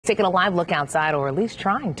Taking a live look outside, or at least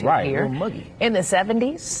trying to here. A little muggy. In the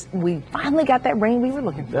 70s, we finally got that rain we were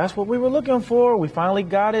looking for. That's what we were looking for. We finally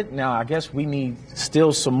got it. Now, I guess we need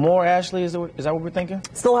still some more, Ashley. Is that what we're thinking?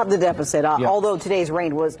 Still have the deficit, although today's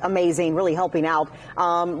rain was amazing, really helping out.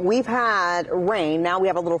 We've had rain. Now we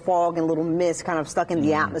have a little fog and a little mist kind of stuck in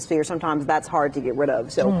the atmosphere. Sometimes that's hard to get rid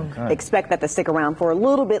of. So expect that to stick around for a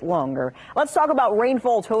little bit longer. Let's talk about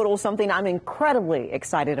rainfall totals, something I'm incredibly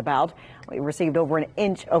excited about. We received over an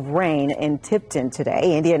inch of rain in Tipton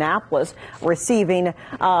today. Indianapolis receiving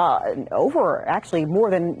actually more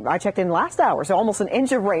than I checked in last hour. So almost an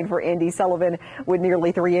inch of rain for Indy. Sullivan with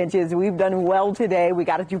nearly 3 inches. We've done well today. We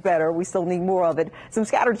got to do better. We still need more of it. Some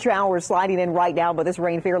scattered showers sliding in right now, but this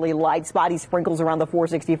rain fairly light. Spotty sprinkles around the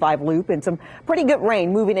 465 loop and some pretty good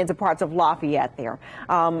rain moving into parts of Lafayette there.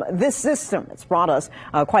 This system has brought us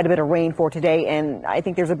quite a bit of rain for today, and I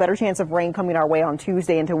think there's a better chance of rain coming our way on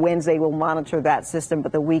Tuesday into Wednesday. We'll monitor that system,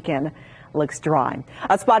 but the weekend looks dry.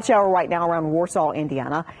 A spot shower right now around Warsaw,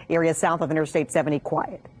 Indiana. Area south of Interstate 70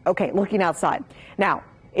 quiet. Okay, looking outside. Now,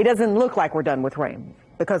 it doesn't look like we're done with rain,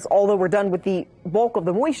 because although we're done with the bulk of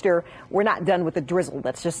the moisture, we're not done with the drizzle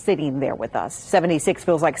that's just sitting there with us. 76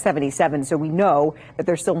 feels like 77, so we know that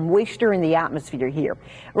there's still moisture in the atmosphere here.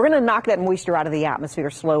 We're going to knock that moisture out of the atmosphere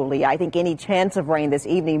slowly. I think any chance of rain this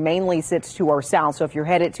evening mainly sits to our south, so if you're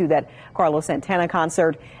headed to that Carlos Santana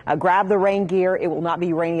concert, grab the rain gear. It will not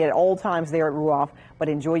be raining at all times there at Ruoff, but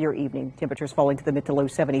enjoy your evening. Temperatures falling to the mid to low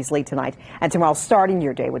 70s late tonight, and tomorrow starting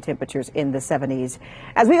your day with temperatures in the 70s.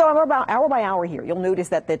 As we go hour by hour here, you'll notice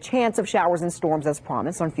that the chance of showers and storms as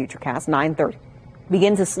promised on Futurecast 9:30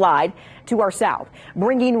 begin to slide to our south,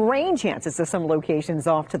 bringing rain chances to some locations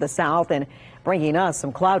off to the south and bringing us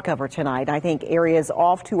some cloud cover tonight. I think areas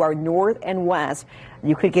off to our north and west,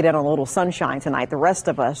 you could get in on a little sunshine tonight. The rest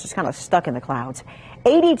of us just kind of stuck in the clouds.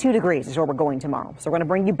 82 degrees is where we're going tomorrow. So we're going to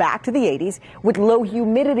bring you back to the 80s with low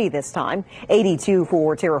humidity this time. 82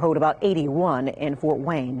 for Terre Haute, about 81 in Fort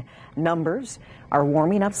Wayne. Numbers are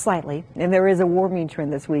warming up slightly, and there is a warming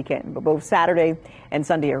trend this weekend. But both Saturday and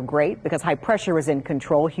Sunday are great because high pressure is in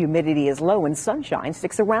control, humidity is low, and sunshine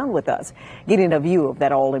sticks around with us. Getting a view of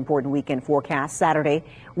that all-important weekend forecast, Saturday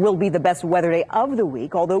will be the best weather day of the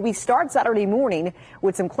week, although we start Saturday morning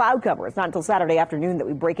with some cloud cover. It's not until Saturday afternoon that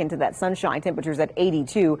we break into that sunshine. Temperatures at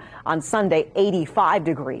 82, on Sunday 85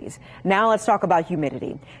 degrees. Now let's talk about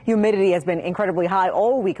humidity. Humidity has been incredibly high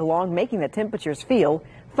all week long, making the temperatures feel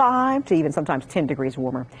 5 to even sometimes 10 degrees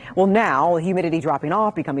warmer. Well, now humidity dropping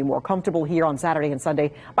off, becoming more comfortable here on Saturday and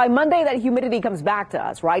Sunday. By Monday, that humidity comes back to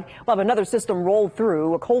us, right? We'll have another system roll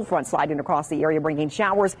through, a cold front sliding across the area, bringing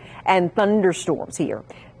showers and thunderstorms here.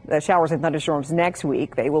 The showers and thunderstorms next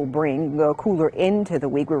week, they will bring the cooler into the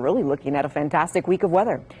week. We're really looking at a fantastic week of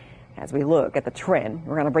weather. As we look at the trend,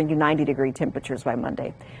 we're going to bring you 90-degree temperatures by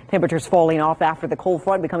Monday. Temperatures falling off after the cold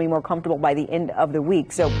front, becoming more comfortable by the end of the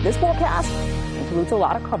week. So this forecast includes a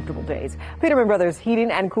lot of comfortable days. Peterman Brothers heating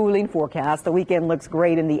and cooling forecast. The weekend looks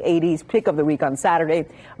great in the 80s. Pick of the week on Saturday.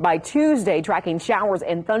 By Tuesday, tracking showers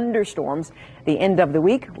and thunderstorms. The end of the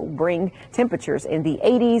week will bring temperatures in the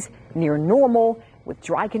 80s, near normal, with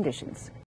dry conditions.